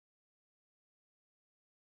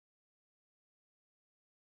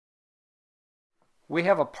We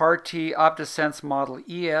have a Par-T OptiSense model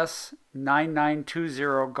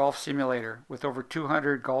ES9920 golf simulator with over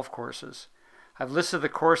 200 golf courses. I've listed the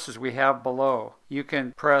courses we have below. You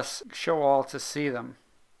can press Show All to see them.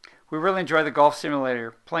 We really enjoy the golf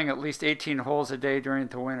simulator, playing at least 18 holes a day during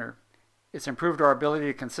the winter. It's improved our ability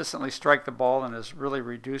to consistently strike the ball and has really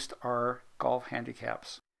reduced our golf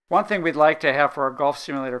handicaps. One thing we'd like to have for our golf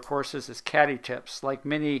simulator courses is caddy tips, like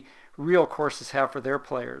many real courses have for their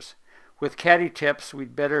players. With caddy tips,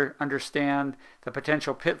 we'd better understand the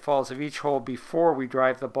potential pitfalls of each hole before we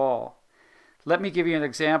drive the ball. Let me give you an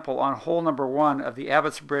example on hole number 1 of the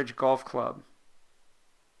Abbot's Bridge Golf Club.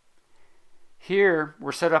 Here,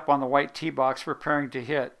 we're set up on the white tee box preparing to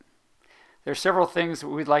hit. There are several things that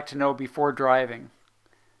we'd like to know before driving.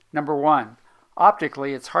 Number 1,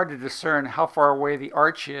 optically, it's hard to discern how far away the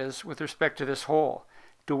arch is with respect to this hole.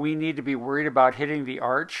 Do we need to be worried about hitting the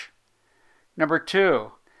arch? Number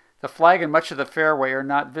 2, the flag and much of the fairway are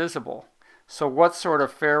not visible. So what sort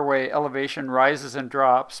of fairway elevation rises and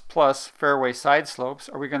drops, plus fairway side slopes,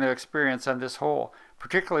 are we going to experience on this hole,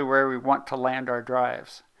 particularly where we want to land our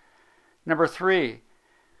drives? Number 3,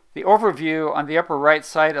 the overview on the upper right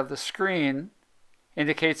side of the screen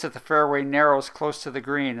indicates that the fairway narrows close to the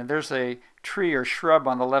green, and there's a tree or shrub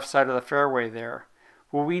on the left side of the fairway there.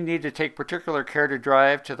 Will we need to take particular care to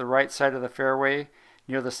drive to the right side of the fairway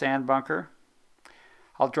near the sand bunker?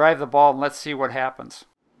 I'll drive the ball and let's see what happens.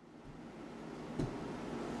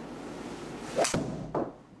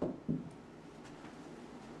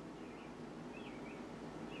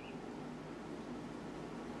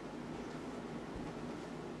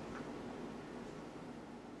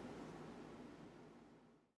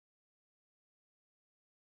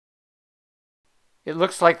 It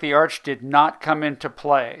looks like the arch did not come into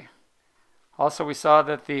play. Also, we saw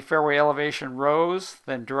that the fairway elevation rose,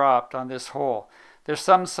 then dropped on this hole. There's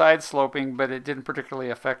some side sloping, but it didn't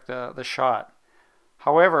particularly affect the shot.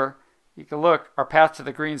 However, you can look, our path to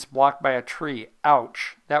the green's blocked by a tree.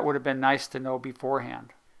 Ouch! That would have been nice to know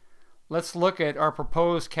beforehand. Let's look at our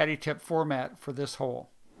proposed caddy tip format for this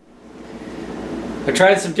hole. I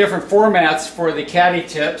tried some different formats for the caddy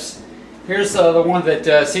tips. Here's the one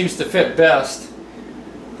that seems to fit best.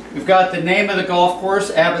 We've got the name of the golf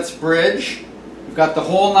course, Abbot's Bridge. We've got the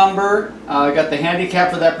hole number, we've got the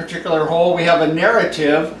handicap for that particular hole. We have a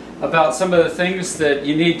narrative about some of the things that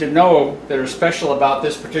you need to know that are special about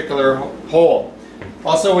this particular hole.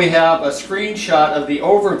 Also, we have a screenshot of the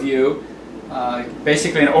overview,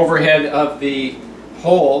 basically an overhead of the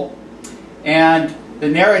hole. And the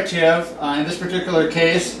narrative, in this particular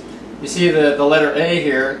case, you see the letter A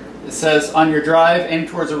here. It says, on your drive, aim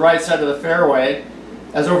towards the right side of the fairway.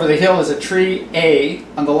 As over the hill is a tree A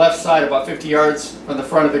on the left side about 50 yards from the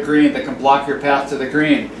front of the green that can block your path to the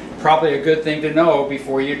green. Probably a good thing to know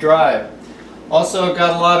before you drive. Also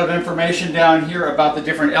got a lot of information down here about the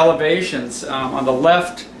different elevations on the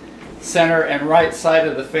left, center, and right side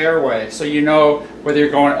of the fairway, so you know whether you're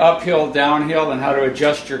going uphill, downhill, and how to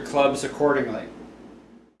adjust your clubs accordingly.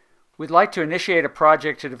 We'd like to initiate a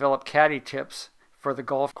project to develop caddy tips for the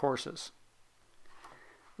golf courses.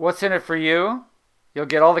 What's in it for you? You'll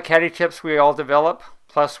get all the caddy tips we all develop,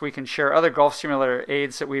 plus we can share other golf simulator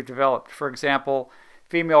aids that we've developed. For example,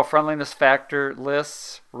 female friendliness factor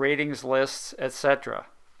lists, ratings lists, etc.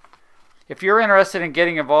 If you're interested in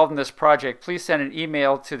getting involved in this project, please send an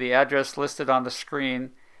email to the address listed on the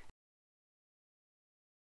screen.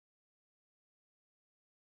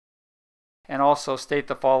 And also state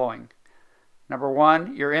the following. Number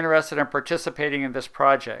 1, you're interested in participating in this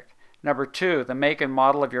project. Number 2, the make and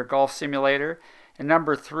model of your golf simulator. And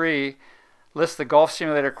number 3, list the golf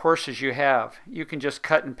simulator courses you have. You can just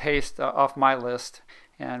cut and paste off my list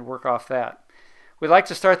and work off that. We'd like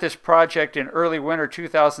to start this project in early winter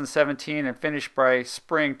 2017 and finish by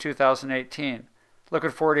spring 2018.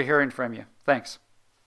 Looking forward to hearing from you. Thanks.